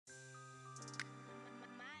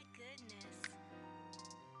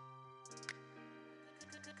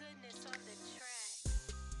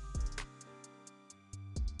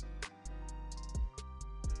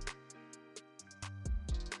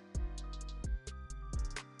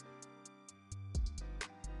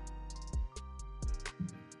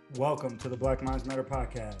Welcome to the Black Minds Matter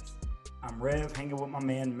podcast. I'm Rev, hanging with my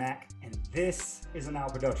man Mac, and this is an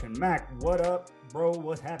out production. Mac, what up, bro?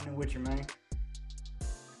 What's happening with you, man?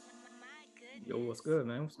 Yo, what's good,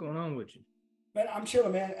 man? What's going on with you? Man, I'm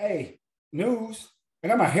chilling, man. Hey, news. I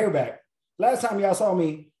got my hair back. Last time y'all saw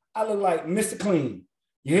me, I look like Mr. Clean.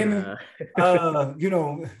 You hear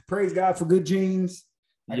me? Praise God for good genes.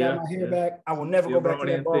 I got my hair back. I will never go back to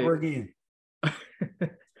that barber again.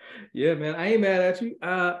 Yeah, man. I ain't mad at you.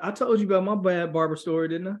 I told you about my bad barber story,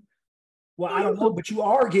 didn't I? Well, I don't know, but you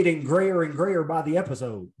are getting grayer and grayer by the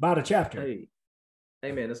episode, by the chapter. Hey,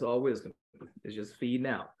 man, that's all wisdom. It's just feeding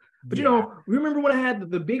out. But you know, remember when I had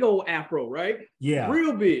the big old afro, right? Yeah.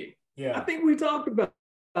 Real big. Yeah. I think we talked about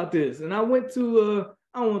this. And I went to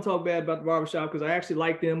I don't want to talk bad about the barbershop because I actually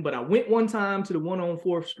like them, but I went one time to the one on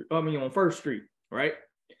First Street, right?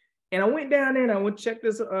 And I went down there and I went to check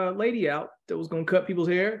this lady out that was going to cut people's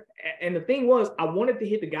hair. And the thing was, I wanted to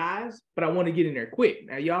hit the guys, but I wanted to get in there quick.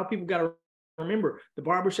 Now, y'all people got to remember, the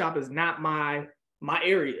barbershop is not my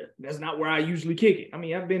area. That's not where I usually kick it. I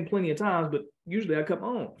mean, I've been plenty of times, but usually I cut my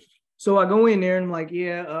own. So I go in there and I'm like,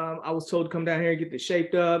 I was told to come down here and get this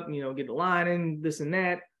shaped up, get the lining, this and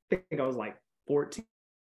that. I think I was like 14,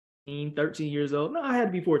 13 years old. No, I had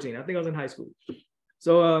to be 14. I think I was in high school.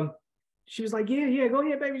 So she was like, yeah, go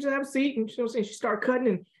ahead, baby, just have a seat. And she started cutting,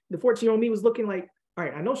 and the 14-year-old me was looking like, all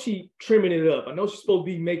right, I know she trimming it up. I know she's supposed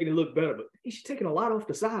to be making it look better, but she's taking a lot off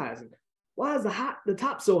the sides. And why is the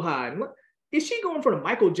top so high? And what, is she going for the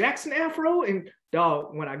Michael Jackson afro? And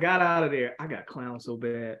dog, when I got out of there, I got clowned so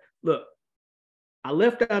bad. Look, I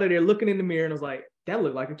left out of there looking in the mirror and I was like, that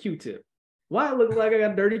looked like a Q-tip. Why it look like I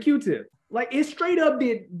got a dirty Q-tip? Like it straight up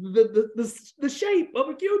did the shape of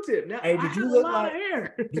a Q-tip. Now, hey, did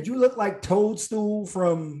you look like Toadstool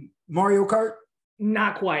from Mario Kart?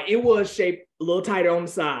 Not quite. It was shaped a little tighter on the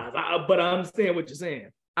sides, but I understand what you're saying.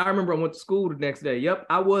 I remember I went to school the next day. Yep,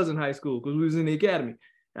 I was in high school because we was in the academy.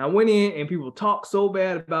 And I went in and people talked so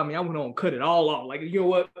bad about me. I went on and cut it all off. Like, you know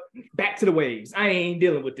what? Back to the waves. I ain't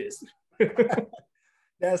dealing with this.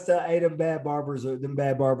 That's them bad barbers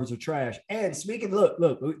are trash. And speaking, look,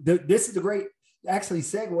 this is a great actually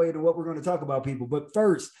segue into what we're going to talk about, people. But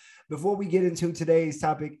first, before we get into today's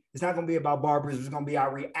topic, it's not going to be about barbers. It's going to be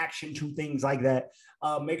our reaction to things like that.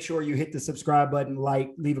 Make sure you hit the subscribe button,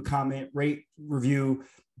 leave a comment, rate, review,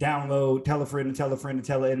 download, tell a friend and tell a friend and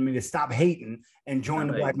tell an enemy to stop hating and join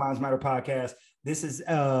the Black Minds Matter podcast. This is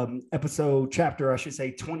chapter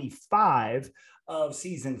 25 of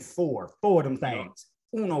season 4. 4 of them things.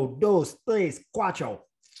 1, 2, 3, 4.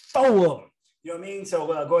 4 of them. You know what I mean? So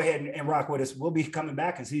go ahead and rock with us. We'll be coming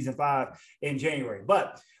back in season 5 in January.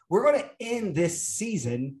 But we're going to end this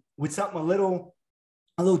season with something a little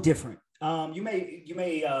different. You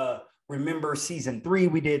may remember season 3,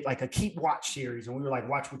 we did like a keep watch series, and we were like,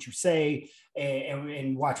 watch what you say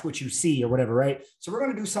and watch what you see or whatever, right? So we're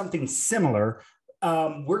going to do something similar.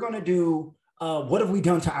 We're going to do what have we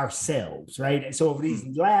done to ourselves, right? And so over these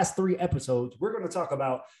last 3 episodes, we're going to talk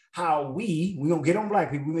about how we're going to get on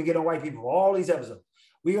black people, we're going to get on white people, all these episodes.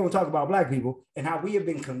 We're going to talk about black people and how we have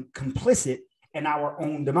been complicit in our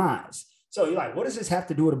own demise. So you're like, what does this have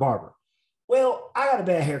to do with a barber? Well, I got a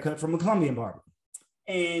bad haircut from a Colombian barber.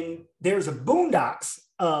 And there's a Boondocks.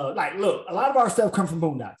 Look, a lot of our stuff comes from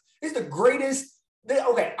Boondocks. It's the greatest.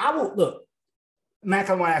 Okay, Mac,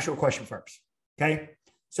 I want to ask you a question first. Okay,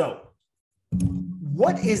 so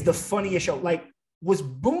what is the funniest show? Like, was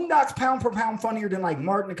Boondocks pound for pound funnier than like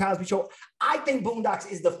Martin the Cosby Show? I think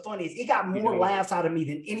Boondocks is the funniest. It got more laughs out of me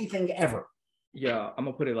than anything ever. Yeah, I'm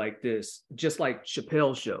gonna put it like this, just like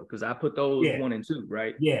Chappelle's Show, because I put those 1 and 2,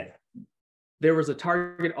 right? Yeah. There was a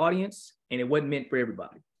target audience and it wasn't meant for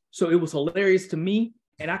everybody. So it was hilarious to me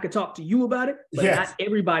and I could talk to you about it, but not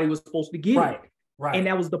everybody was supposed to get it. Right. And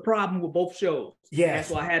that was the problem with both shows. Yeah.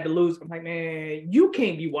 That's why I had to lose. I'm like, man, you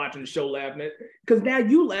can't be watching the show laughing at, because now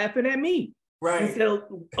you laughing at me. Right. Instead of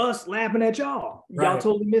us laughing at y'all. Y'all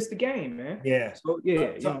totally missed the game, man. Yeah. So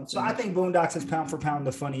so I think Boondocks is pound for pound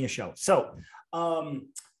the funniest show. So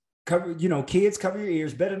kids, cover your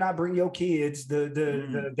ears. Better not bring your kids,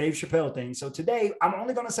 the Dave Chappelle thing. So today, I'm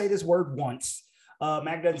only going to say this word once.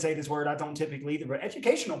 Mac doesn't say this word. I don't typically either, but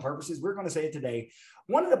educational purposes, we're going to say it today.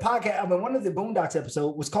 One of the Boondocks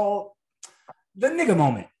episode was called The Nigga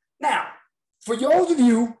Moment. Now, for those of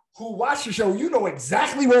you who watch the show, you know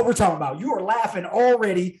exactly what we're talking about. You are laughing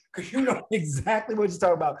already because you know exactly what you're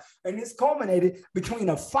talking about. And this culminated between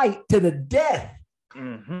a fight to the death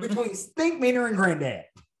between Stink Meaner and Granddad.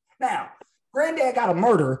 Now, Granddad got a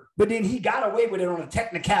murder, but then he got away with it on a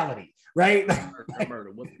technicality, right?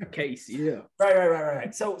 Murder was the case, yeah.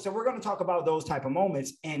 Right. So we're going to talk about those type of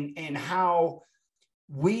moments and how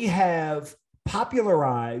we have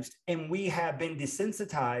popularized and we have been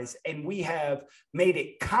desensitized and we have made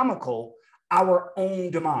it comical our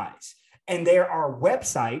own demise. And there are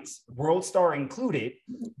websites, World Star included,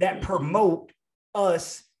 that promote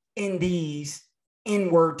us in these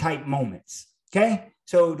inward type moments. Okay.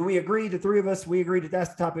 So do we agree, the three of us, we agree that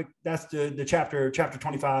that's the topic, that's the chapter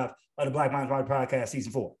 25 of the Black Minds Matter podcast,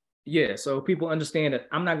 season 4. Yeah, so people understand that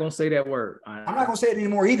I'm not going to say that word. I'm not going to say it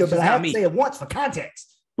anymore either, but I have to say it once for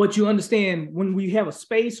context. But you understand when we have a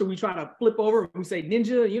space or we try to flip over, we say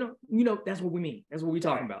ninja, you know, that's what we mean. That's what we're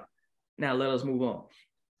talking about. Now let us move on.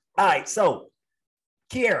 All right, so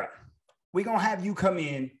Kiera, we're going to have you come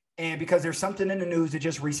in, and because there's something in the news that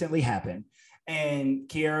just recently happened, and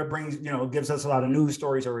Kiera brings, gives us a lot of news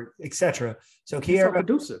stories or etc. So Kiera,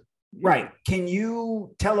 producer. Right. Can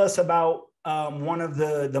you tell us about one of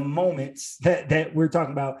the moments that we're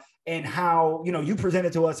talking about and how, you present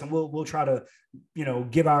it to us, and we'll try to,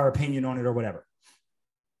 give our opinion on it or whatever.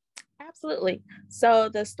 Absolutely. So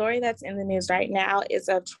the story that's in the news right now is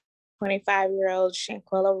of 25-year-old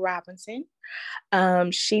Shanquella Robinson.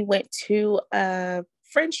 She went to a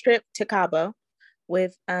friend trip to Cabo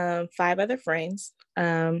with 5 other friends,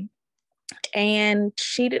 and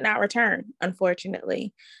she did not return,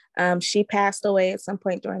 unfortunately. She passed away at some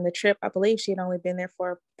point during the trip. I believe she had only been there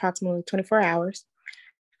for approximately 24 hours.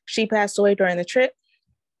 She passed away during the trip.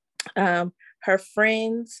 Her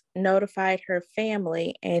friends notified her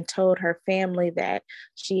family and told her family that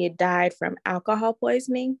she had died from alcohol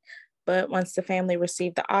poisoning. But once the family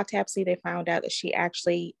received the autopsy, they found out that she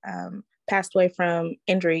actually passed away from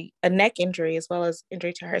injury, a neck injury, as well as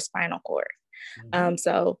injury to her spinal cord. Mm-hmm.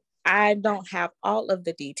 So I don't have all of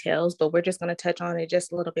the details, but we're just going to touch on it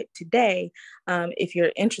just a little bit today. If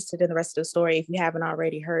you're interested in the rest of the story, if you haven't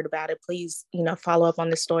already heard about it, please, follow up on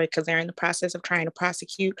the story, because they're in the process of trying to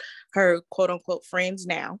prosecute her quote unquote friends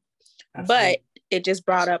now. Absolutely. But it just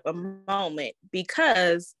brought up a moment,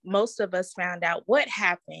 because most of us found out what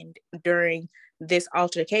happened during this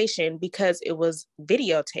altercation because it was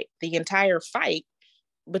videotaped. The entire fight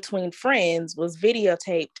between friends was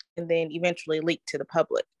videotaped and then eventually leaked to the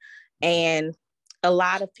public. And a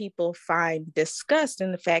lot of people find disgust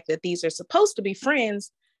in the fact that these are supposed to be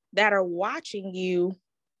friends that are watching you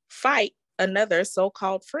fight another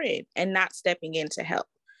so-called friend and not stepping in to help,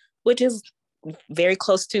 which is very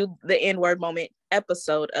close to the N-word moment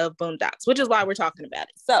episode of Boondocks, which is why we're talking about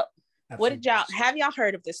it. So Absolutely. Have y'all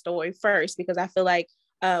heard of this story first? Because I feel like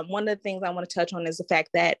one of the things I want to touch on is the fact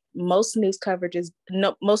that most news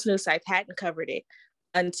sites hadn't covered it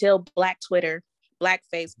until Black Twitter, Black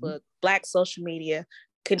Facebook, Black social media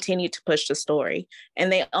continued to push the story.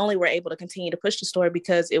 And they only were able to continue to push the story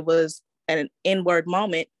because it was an N-word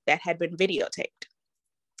moment that had been videotaped.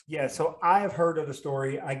 Yeah, so I have heard of the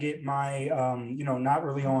story. I get my, not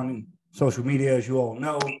really on social media, as you all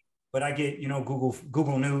know, but I get,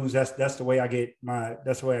 Google News. That's the way I get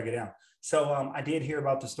out. So I did hear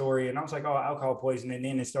about the story, and I was like, oh, alcohol poisoning. And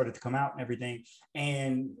then it started to come out and everything.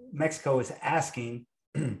 And Mexico is asking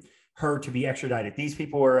her to be extradited. These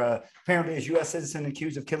people are apparently a U.S. citizen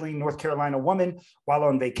accused of killing North Carolina woman while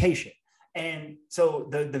on vacation. And so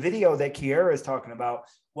the video that Kiera is talking about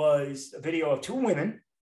was a video of 2 women.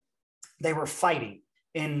 They were fighting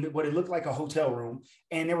in what it looked like a hotel room.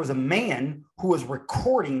 And there was a man who was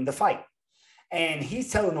recording the fight. And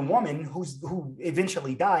he's telling the woman who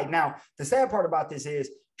eventually died. Now, the sad part about this is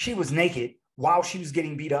she was naked while she was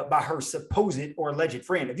getting beat up by her supposed or alleged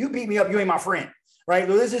friend. If you beat me up, you ain't my friend, right?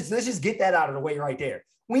 Let's just get that out of the way right there.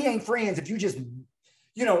 We ain't friends if you just,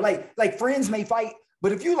 like friends may fight,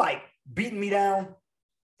 but if you like beating me down,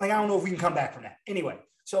 like, I don't know if we can come back from that. Anyway,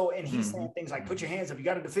 so, and he's saying things like, put your hands up, you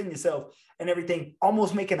got to defend yourself and everything,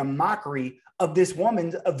 almost making a mockery of this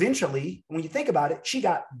woman. Eventually, when you think about it, she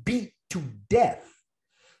got beat to death.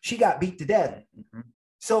 She got beat to death. Mm-hmm.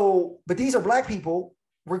 So, but these are Black people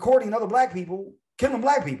recording other Black people, killing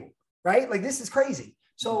Black people, right? Like, this is crazy.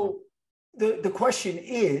 So the question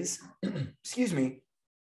is, excuse me,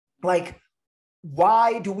 like,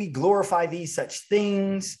 why do we glorify these such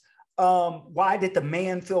things? Why did the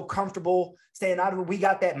man feel comfortable staying out of it? We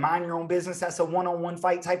got that mind your own business. That's a one-on-one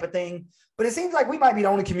fight type of thing. But it seems like we might be the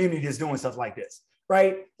only community that's doing stuff like this,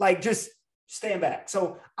 right? Like, just stand back.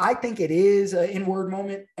 So I think it is an N-word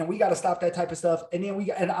moment, and we got to stop that type of stuff. And then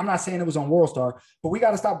and I'm not saying it was on World Star, but we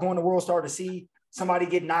got to stop going to World Star to see somebody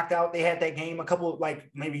get knocked out. They had that game a couple, like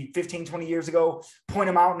maybe 15, 20 years ago, point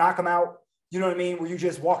them out, knock them out. You know what I mean? Where you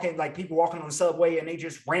just walking, like people walking on the subway and they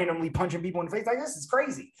just randomly punching people in the face. Like, this is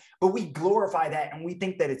crazy. But we glorify that and we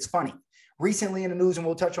think that it's funny, recently in the news, and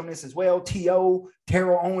we'll touch on this as well. T.O.,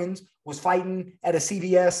 Terrell Owens, was fighting at a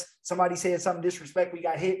CVS. Somebody said something disrespectful. He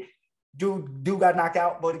got hit. Dude got knocked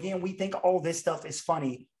out. But again, we think all this stuff is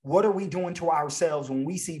funny. What are we doing to ourselves when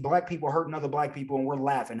we see Black people hurting other Black people and we're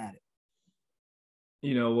laughing at it?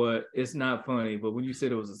 You know what? It's not funny, but when you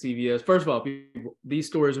said it was a CVS, first of all, people, these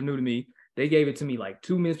stories are new to me. They gave it to me like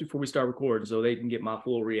 2 minutes before we start recording so they can get my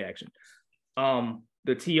full reaction.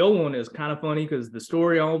 The T.O. one is kind of funny because the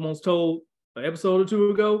story I almost told an episode or two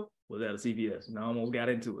ago was at a CVS, and I almost got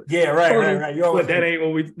into it. Yeah, right. But that ain't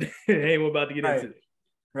what we're about to get into.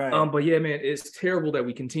 Right. But yeah, man, it's terrible that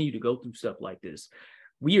we continue to go through stuff like this.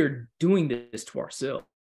 We are doing this to ourselves.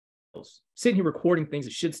 Sitting here recording things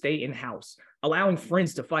that should stay in-house, allowing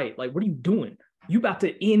friends to fight. Like, what are you doing? You about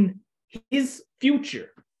to end his future,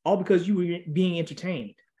 all because you were being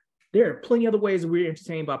entertained. There are plenty of other ways that we're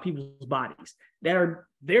entertained by people's bodies that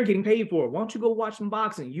they're getting paid for. Why don't you go watch some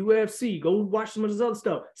boxing, UFC, go watch some of this other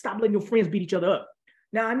stuff. Stop letting your friends beat each other up.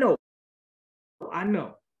 Now, I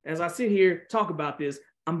know, as I sit here, talk about this,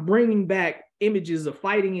 I'm bringing back images of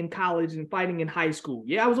fighting in college and fighting in high school.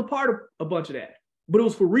 Yeah, I was a part of a bunch of that, but it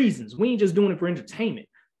was for reasons. We ain't just doing it for entertainment.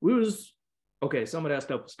 Some of that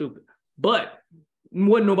stuff was stupid, but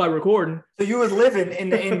wasn't nobody recording. So you was living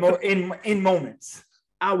in moments.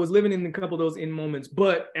 I was living in a couple of those in moments,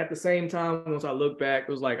 but at the same time, once I look back,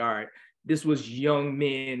 it was like, all right, this was young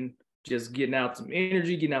men just getting out some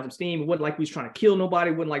energy, getting out some steam. It wasn't like we was trying to kill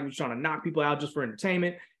nobody. It wasn't like we was trying to knock people out just for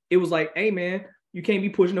entertainment. It was like, hey, man, you can't be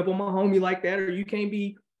pushing up on my homie like that, or you can't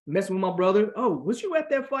be messing with my brother. Oh, was you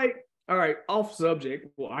at that fight? All right, off subject.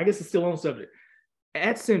 Well, I guess it's still on subject.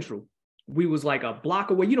 At Central, we was like a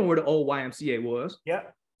block away. You know where the old YMCA was? Yeah.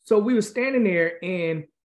 So we were standing there, and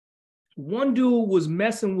one dude was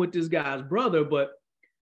messing with this guy's brother, but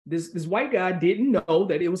this white guy didn't know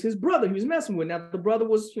that it was his brother he was messing with. Now, the brother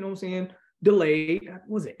was, you know what I'm saying, delayed.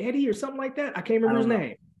 Was it Eddie or something like that? I can't remember his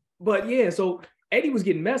name. But yeah, so Eddie was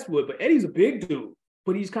getting messed with, but Eddie's a big dude,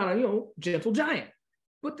 but he's kind of, gentle giant.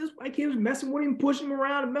 But this white kid was messing with him, pushing him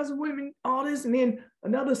around and messing with him and all this. And then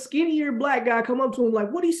another skinnier Black guy come up to him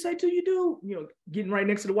like, what'd he say to you, dude? Getting right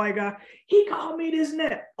next to the white guy. He called me this and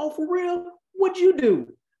that. Oh, for real? What'd you do?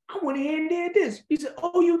 I went ahead and did this. He said,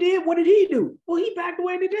 oh, you did? What did he do? Well, he backed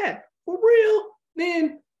away and did that. For real?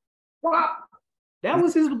 Then, wow, that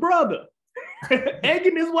was his brother.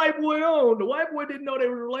 Egging this white boy on. The white boy didn't know they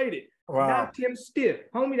were related. Wow. Knocked him stiff.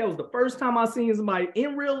 Homie, that was the first time I seen somebody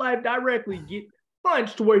in real life directly get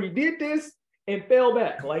punched to where he did this and fell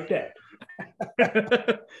back like that.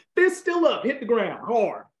 Fist still up, hit the ground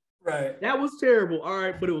hard. Right. That was terrible. All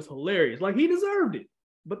right, but it was hilarious. Like, he deserved it.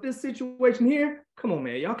 But this situation here, come on,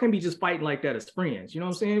 man. Y'all can't be just fighting like that as friends. You know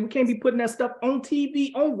what I'm saying? We can't be putting that stuff on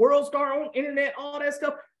TV, on World Star, on internet, all that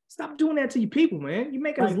stuff. Stop doing that to you people, man. You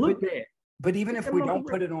make us look bad. But even if we don't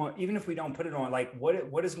put it on, like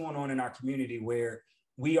what is going on in our community where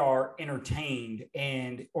we are entertained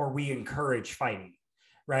or we encourage fighting,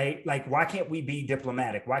 right? Like, why can't we be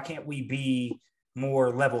diplomatic? Why can't we be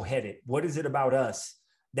more level-headed? What is it about us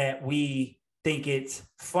that we think it's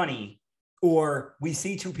funny? Or we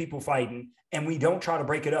see two people fighting and we don't try to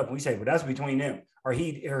break it up. We say, well, that's between them, or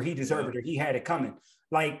he deserved it, or he had it coming.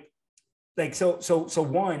 So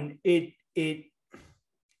one, it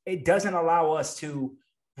doesn't allow us to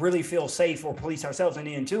really feel safe or police ourselves. And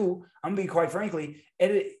then two, I'm gonna be quite frankly,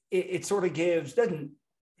 it sort of gives, I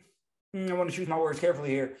want to choose my words carefully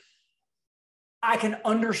here. I can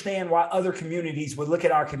understand why other communities would look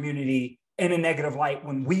at our community in a negative light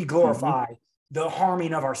when we glorify the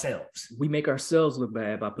harming of ourselves. We make ourselves look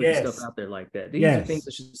bad by putting stuff out there like that. These are things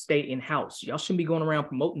that should stay in-house. Y'all shouldn't be going around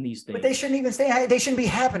promoting these things. But they shouldn't even they shouldn't be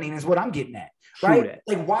happening is what I'm getting at. Right?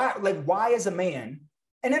 Why is a man,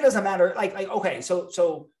 and it doesn't matter, okay,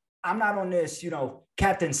 so I'm not on this,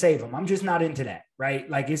 Captain Save 'em. I'm just not into that, right?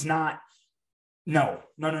 Like, it's not, no.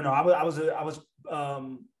 I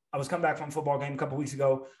was coming back from a football game a couple of weeks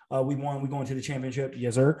ago. We won, we going to the championship.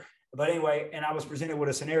 Yes, sir. But anyway, and I was presented with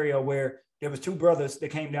a scenario where there was two brothers that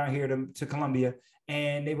came down here to Columbia,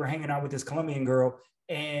 and they were hanging out with this Colombian girl,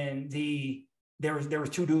 and there was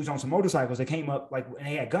two dudes on some motorcycles that came up, and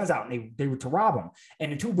they had guns out, and they were to rob them.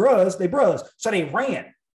 And the two brothers, so they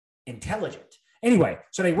ran. Intelligent. Anyway,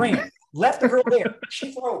 so they ran, left the girl there.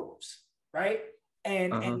 She froze, right?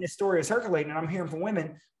 And this story is circulating, and I'm hearing from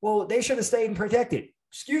women, well, they should have stayed and protected.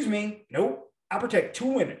 Excuse me. Nope. I protect two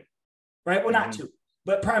women, right? Well, not two.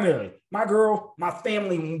 But primarily, my girl, my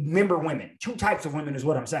family member women, two types of women is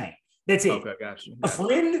what I'm saying. That's it. Okay, got you. A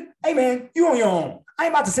friend, hey man, you on your own. I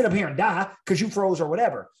ain't about to sit up here and die because you froze or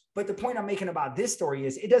whatever. But the point I'm making about this story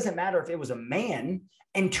is it doesn't matter if it was a man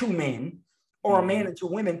and two men, or a man and two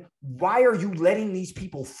women, why are you letting these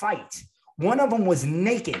people fight? One of them was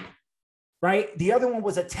naked, right? The other one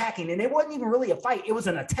was attacking, and it wasn't even really a fight. It was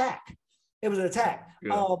an attack. It was an attack.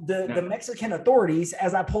 Yeah. The Mexican authorities,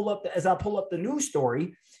 as I pull up the news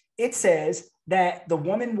story, it says that the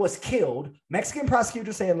woman was killed. Mexican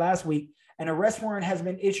prosecutors said last week an arrest warrant has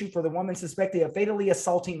been issued for the woman suspected of fatally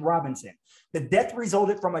assaulting Robinson. The death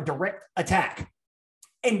resulted from a direct attack,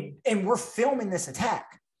 and we're filming this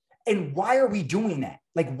attack. And why are we doing that?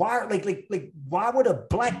 Like why? Like why would a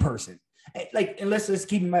black person? Like, and let's just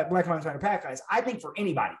keep Black Lives Matter pack, guys. I think for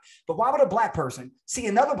anybody, but why would a black person see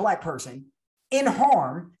another black person in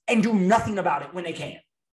harm and do nothing about it when they can?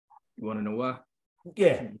 You want to know why?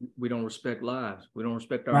 Yeah, we don't respect lives. We don't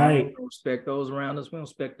respect our right. own. We don't respect those around us. We don't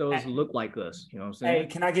respect those who look like us. You know what I'm saying? Hey,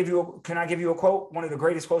 can I give you a quote? One of the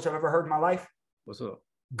greatest quotes I've ever heard in my life. What's up?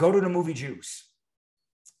 Go to the movie Juice.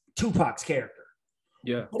 Tupac's character.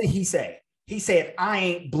 Yeah. What did he say? He said, "I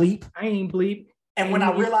ain't bleep." I ain't bleep. And when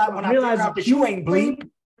I figure out that you ain't bleep,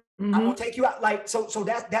 I'm gonna take you out. Like, so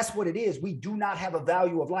that's what it is. We do not have a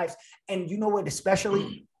value of life. And you know what,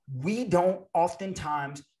 especially, we don't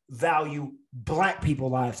oftentimes value black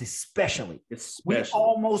people's lives, especially. We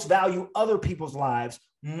almost value other people's lives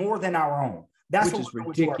more than our own. That's which is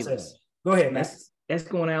ridiculous. Go ahead, man. That's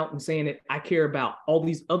going out and saying that I care about all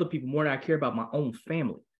these other people more than I care about my own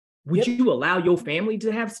family. Would you allow your family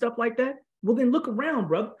to have stuff like that? Well, then look around,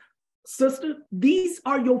 brother. Sister, these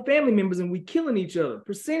are your family members and we killing each other.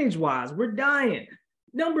 Percentage-wise, we're dying.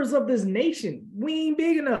 Numbers of this nation, we ain't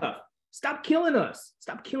big enough. Stop killing us.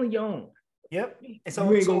 Stop killing your own. Yep. And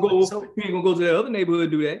so you ain't gonna go to the other neighborhood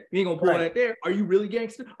and do that. You ain't gonna pull that there. Are you really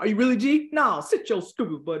gangster? Are you really G? No, sit your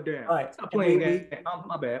stupid butt down. Right. Stop playing that.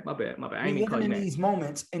 My bad. I ain't even calling you that. These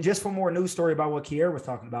moments, and just for more news story about what Kiera was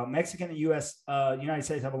talking about, Mexican and United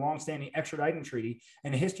States have a long-standing extraditing treaty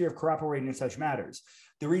and a history of cooperating in such matters.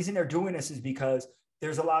 The reason they're doing this is because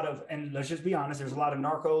there's a lot of, and let's just be honest, there's a lot of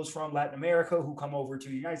narcos from Latin America who come over to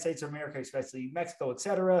the United States of America, especially Mexico, et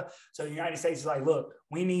cetera. So the United States is like, look,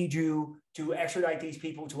 we need you to extradite these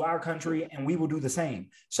people to our country and we will do the same.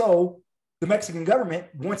 So the Mexican government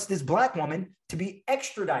wants this black woman to be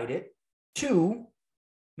extradited to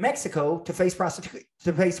Mexico to face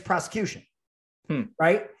prosecution,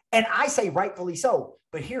 right? And I say rightfully so,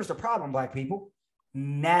 but here's the problem, black people.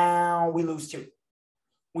 Now we lose two.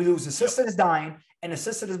 We lose a sister that's dying and a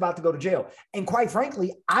sister that's about to go to jail. And quite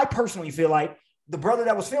frankly, I personally feel like the brother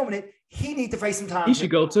that was filming it, he needs to face some time. He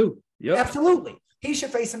should go too. Yep. Absolutely. He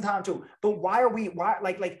should face some time too. But why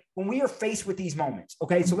like when we are faced with these moments,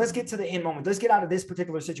 okay, so let's get to the end moment. Let's get out of this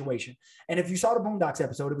particular situation. And if you saw the Boondocks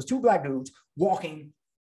episode, it was two black dudes walking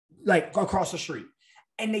like across the street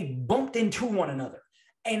and they bumped into one another.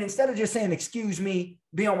 And instead of just saying, excuse me,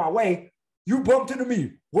 be on my way, you bumped into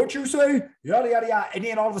me. What you say? Yada, yada, yada. And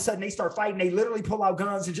then all of a sudden they start fighting. They literally pull out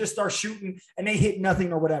guns and just start shooting and they hit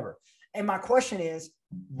nothing or whatever. And my question is,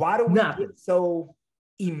 why do we get so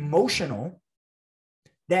emotional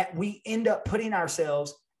that we end up putting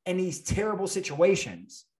ourselves in these terrible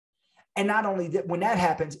situations? And not only that, when that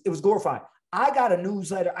happens, it was glorified. I got a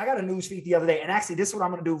newsletter. I got a news feed the other day. And actually, this is what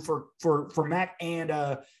I'm going to do for Mac and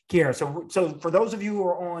Kiera. So for those of you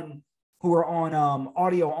who are on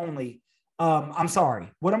audio only, I'm sorry.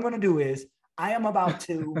 What I'm going to do is I am about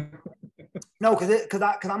to no, because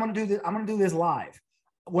I'm going to do this. I'm going to do this live.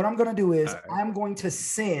 What I'm going to do is I'm going to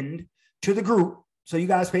send to the group. So you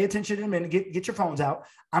guys pay attention in a minute. Get your phones out.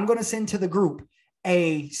 I'm going to send to the group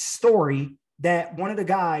a story that one of the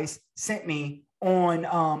guys sent me on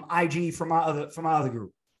IG from my other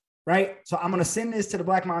group. Right. So I'm going to send this to the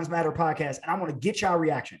Black Minds Matter podcast, and I'm going to get y'all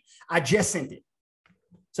reaction. I just sent it.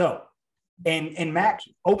 So and Mac,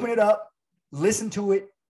 open it up. Listen to it,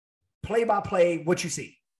 play by play, what you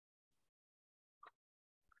see.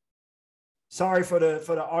 Sorry for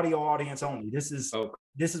the audio audience only. This is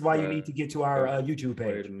why you need to get to our YouTube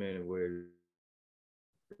page. Wait a minute.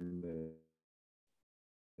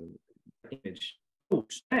 Oh,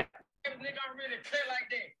 snap. Nigga already play like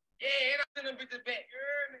that. Yeah, and I'm sending bitches back.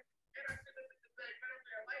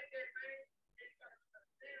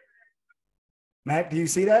 Mac, do you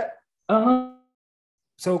see that? Uh-huh.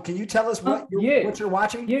 So can you tell us what you're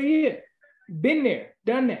watching? Yeah. Been there,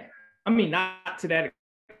 done that. I mean, not to that.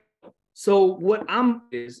 So what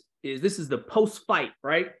is this is the post-fight,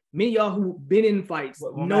 right? Many of y'all who've been in fights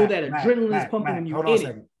know that adrenaline is pumping when you're in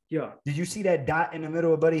it. Yeah. Did you see that dot in the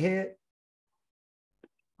middle of Buddy's head?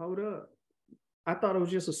 Hold up. I thought it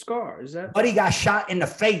was just a scar. Is that? Buddy got shot in the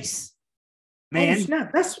face, man. Oh,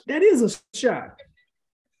 snap. That is a shot.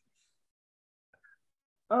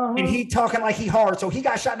 And he talking like he hard. So he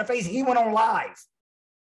got shot in the face and he went on live.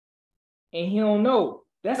 and he don't know.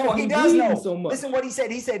 That's No, why he he's does bleeding know. so much. Listen what he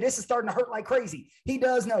said. He said, this is starting to hurt like crazy. He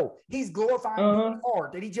does know. He's glorifying being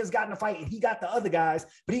hard that he just got in a fight and he got the other guys,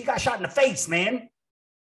 but he got shot in the face, man.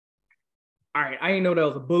 All right, I didn't know that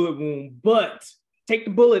was a bullet wound, but take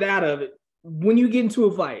the bullet out of it. When you get into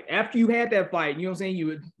a fight, after you had that fight, you know what I'm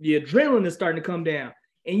saying? The adrenaline is starting to come down.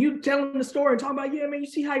 And you telling the story and talking about, yeah, man, you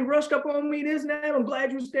see how he rushed up on me, this and that. I'm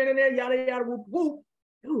glad you were standing there, yada, yada, whoop, whoop.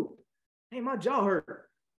 Dude, hey, my jaw hurt.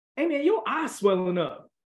 Hey, man, your eye's swelling up.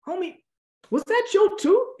 Homie, was that your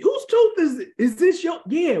tooth? Whose tooth is this your?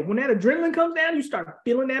 Yeah, when that adrenaline comes down, you start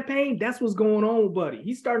feeling that pain. That's what's going on, buddy.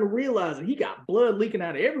 He's starting to realize that he got blood leaking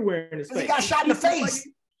out of everywhere in his face. He got shot in the face.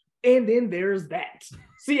 And then there's that.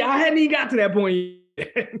 See, I hadn't even got to that point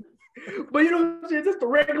yet. But you know what I'm saying? Just the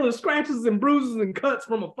regular scratches and bruises and cuts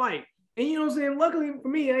from a fight. And you know what I'm saying? Luckily for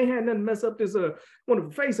me, I ain't had nothing to mess up this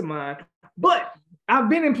wonderful face of mine. But I've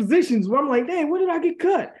been in positions where I'm like, dang, where did I get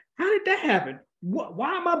cut? How did that happen?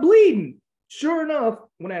 Why am I bleeding? Sure enough,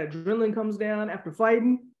 when that adrenaline comes down after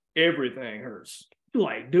fighting, everything hurts. You're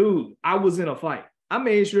like, dude, I was in a fight. I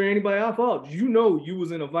made sure anybody I fought, you know you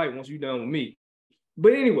was in a fight once you done with me.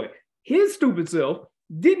 But anyway, his stupid self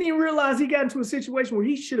didn't even realize he got into a situation where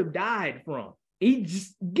he should have died from. He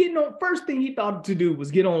just first thing he thought to do was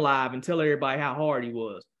get on live and tell everybody how hard he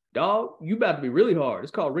was. Dog, you about to be really hard.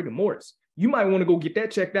 It's called rigor mortis. You might want to go get that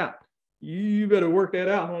checked out. You better work that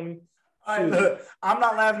out, homie. All right, look, I'm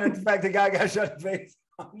not laughing at the fact the guy got shot in the face.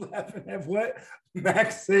 I'm laughing at what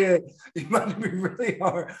Max said. You about to be really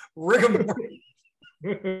hard. Rigor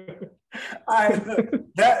mortis. All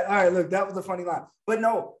right, look, that was a funny line.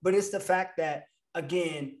 But it's the fact that,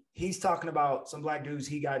 again, he's talking about some black dudes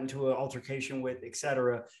he got into an altercation with,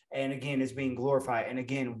 etc. And again, it's being glorified. And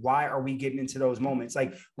again, why are we getting into those moments?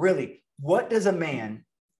 Like, really, what does a man,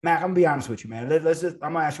 Mac, I'm gonna be honest with you, man. I'm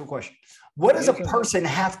gonna ask you a question. What does a person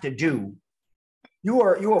have to do? You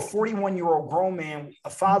are a 41-year-old grown man, a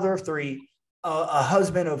father of 3, a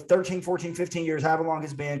husband of 13, 14, 15 years, however long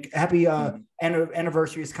it's been. Happy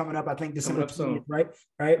anniversary is coming up. I think December 20th,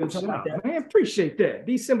 right? Something like that. Man, appreciate that.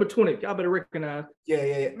 December 20th. Y'all better recognize.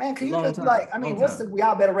 Yeah. Man, can you just what's the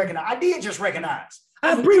y'all better recognize? I did just recognize.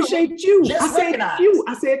 I appreciate you. Just I said recognize. you.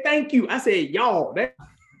 I said thank you. I said y'all.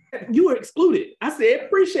 You were excluded. I said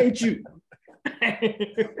appreciate you.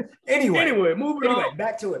 Anyway, moving on.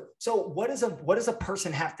 Back to it. So what does a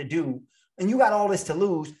person have to do? And you got all this to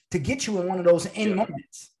lose to get you in one of those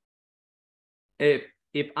moments. If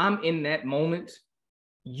I'm in that moment,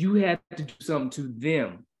 you have to do something to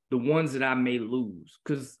them, the ones that I may lose.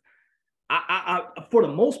 Because I for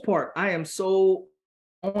the most part, I am so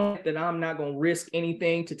on it that I'm not going to risk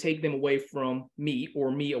anything to take them away from me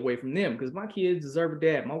or me away from them. Because my kids deserve a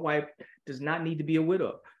dad. My wife does not need to be a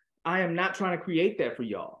widow. I am not trying to create that for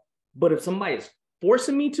y'all. But if somebody's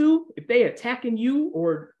forcing me to, if they attacking you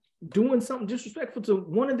or doing something disrespectful to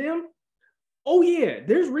one of them, oh yeah,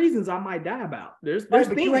 there's reasons I might die about. There's but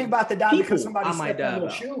things you ain't about to die because somebody I might die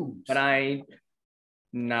about. Shoes. But I ain't,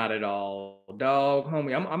 not at all, dog,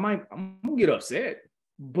 homie. I'm gonna get upset.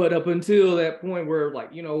 But up until that point where, like,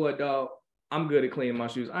 you know what, dog, I'm good at cleaning my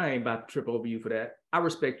shoes. I ain't about to trip over you for that. I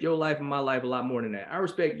respect your life and my life a lot more than that. I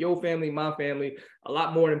respect your family, my family, a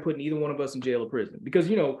lot more than putting either one of us in jail or prison. Because,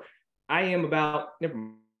 you know, I am about, never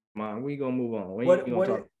mind, we gonna move on.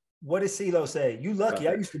 What did CeeLo say? You lucky.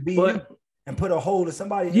 I used to be you and put a hole in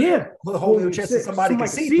somebody. Yeah. Put a hole in your chest that somebody can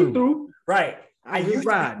see through. Right. I used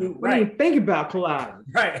to we didn't think about colliding.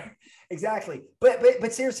 Right. Exactly.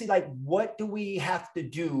 But seriously, like, what do we have to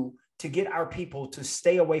do to get our people to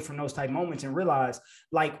stay away from those type moments and realize,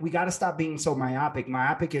 like, we got to stop being so myopic.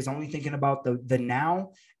 Myopic is only thinking about the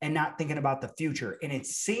now and not thinking about the future. And it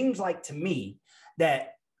seems like to me that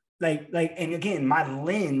and again, my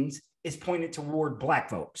lens is pointed toward Black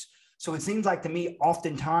folks. So it seems like to me,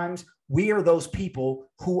 oftentimes we are those people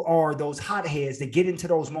who are those hotheads that get into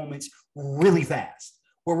those moments really fast,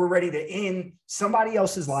 where we're ready to end somebody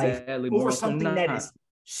else's life over something that is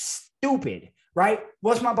stupid, right?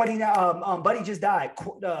 What's my buddy now? Buddy just died.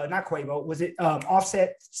 Not Quavo. Was it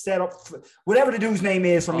Offset? Set up, whatever the dude's name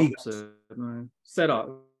is from me. Set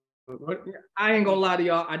up. I ain't gonna lie to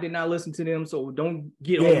y'all. I did not listen to them, so don't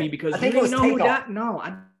get on me because you didn't know who died. No,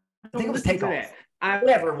 I think it was Takeoff.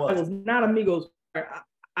 Whatever it was. I was not Amigos.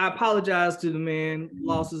 I apologize to the man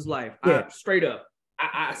lost his life. Yeah. Straight up.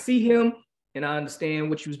 I see him and I understand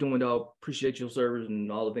what you was doing, dog. Appreciate your service and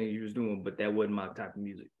all the things you was doing, but that wasn't my type of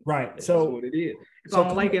music. Right. That's so what it is. If I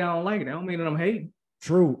don't like it, I don't like it. I don't mean that I'm hating.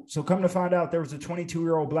 True. So come to find out, there was a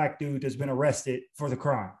 22-year-old Black dude that's been arrested for the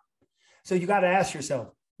crime. So you got to ask yourself,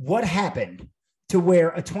 what happened to where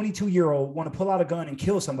a 22-year-old want to pull out a gun and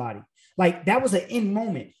kill somebody? Like that was an in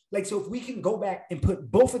moment. Like, so if we can go back and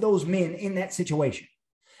put both of those men in that situation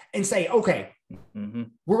and say, okay,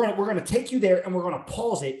 we're gonna take you there and we're gonna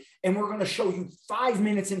pause it and we're gonna show you 5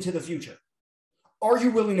 minutes into the future. Are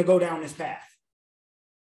you willing to go down this path?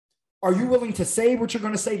 Are you willing to say what you're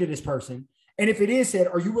gonna say to this person? And if it is said,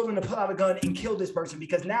 are you willing to pull out a gun and kill this person?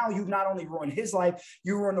 Because now you've not only ruined his life,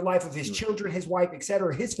 you ruined the life of his children, his wife,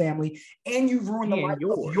 etc., his family, and you've ruined the life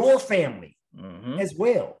of your family as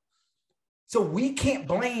well. So we can't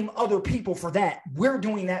blame other people for that. We're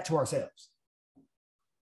doing that to ourselves.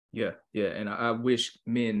 Yeah. And I wish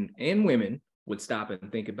men and women would stop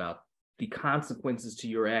and think about the consequences to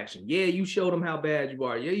your action. Yeah, you showed them how bad you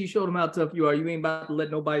are. Yeah, you showed them how tough you are. You ain't about to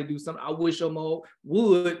let nobody do something. I wish them all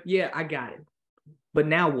would. Yeah, I got it. But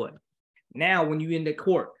now what? Now when you in the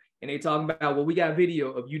court and they talking about, well, we got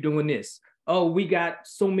video of you doing this. Oh, we got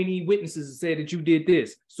so many witnesses that said that you did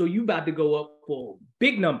this. So you about to go up for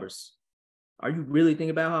big numbers. Are you really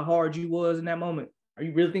thinking about how hard you was in that moment? Are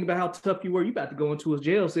you really thinking about how tough you were? You about to go into a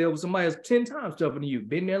jail cell with somebody that's 10 times tougher than you.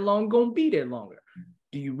 Been there long, gonna be there longer.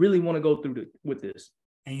 Do you really want to go through with this?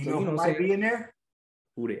 And you know who might be in there?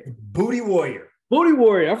 Who there? Booty Warrior. Booty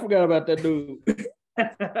Warrior. I forgot about that dude.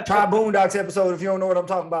 Try Boondocks episode if you don't know what I'm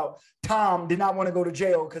talking about. Tom did not want to go to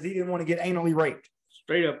jail because he didn't want to get anally raped.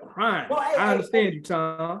 Straight up crime. Well, I understand you,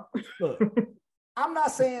 Tom. Look, I'm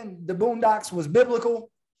not saying the Boondocks was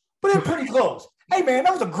biblical, but it's pretty close. Hey, man,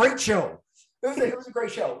 that was a great show. It was a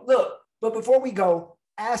great show. Look, but before we go,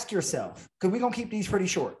 ask yourself, because we're going to keep these pretty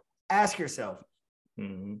short. Ask yourself,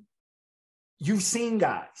 you've seen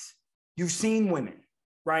guys, you've seen women,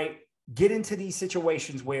 right, get into these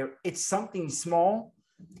situations where it's something small,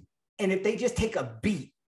 and if they just take a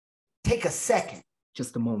beat, take a second,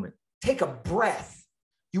 just a moment, take a breath,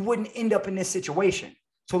 you wouldn't end up in this situation.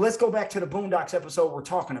 So let's go back to the Boondocks episode we're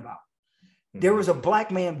talking about. There was a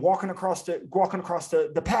black man walking across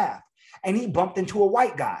the path, and he bumped into a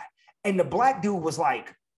white guy. And the black dude was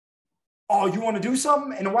like, oh, you want to do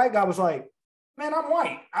something? And the white guy was like, man, I'm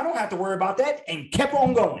white. I don't have to worry about that. And kept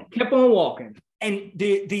on going. Kept on walking. And and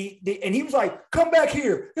he was like, come back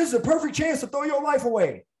here. This is a perfect chance to throw your life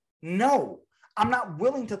away. No, I'm not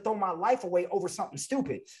willing to throw my life away over something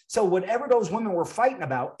stupid. So whatever those women were fighting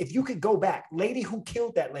about, if you could go back, lady who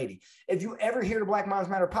killed that lady, if you ever hear the Black Lives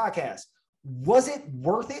Matter podcast, was it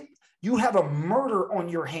worth it? You have a murder on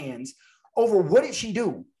your hands over what did she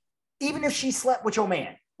do? Even if she slept with your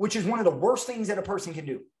man, which is one of the worst things that a person can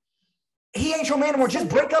do. He ain't your man anymore. Just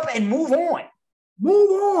break up and move on.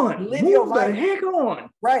 Move on. Live your life. The heck on.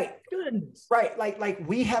 Right. Goodness. Right. Like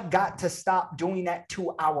we have got to stop doing that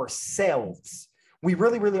to ourselves. We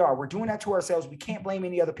really, really are. We're doing that to ourselves. We can't blame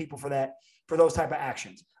any other people for that, for those type of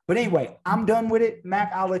actions. But anyway, I'm done with it.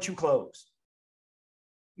 Mac, I'll let you close.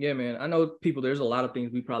 Yeah, man. I know there's a lot of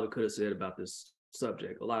things we probably could have said about this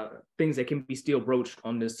subject. A lot of things that can be still broached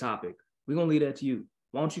on this topic. We're going to leave that to you.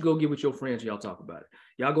 Why don't you go get with your friends and y'all talk about it?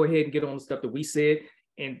 Y'all go ahead and get on the stuff that we said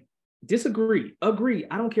and disagree, agree.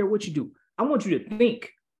 I don't care what you do. I want you to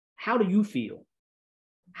think, how do you feel?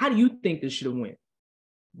 How do you think this should have went?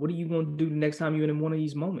 What are you going to do the next time you're in one of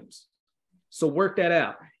these moments? So work that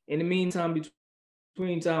out. In the meantime,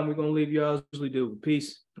 between time, we're going to leave you all as we do.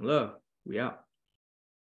 Peace and love. We out.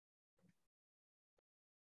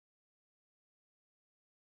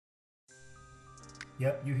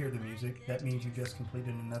 Yep, you hear the music. That means you just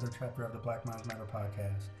completed another chapter of the Black Lives Matter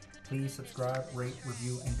podcast. Please subscribe, rate,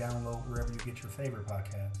 review, and download wherever you get your favorite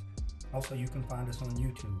podcasts. Also, you can find us on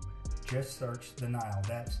YouTube. Just search The Nile.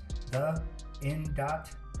 That's the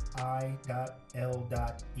N.I.L.E.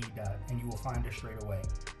 and you will find us straight away.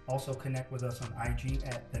 Also, connect with us on IG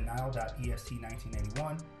at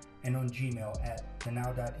thenile.est1981 and on Gmail at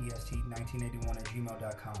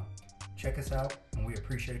thenile.est1981@gmail.com. Check us out, and we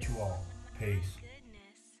appreciate you all. Peace.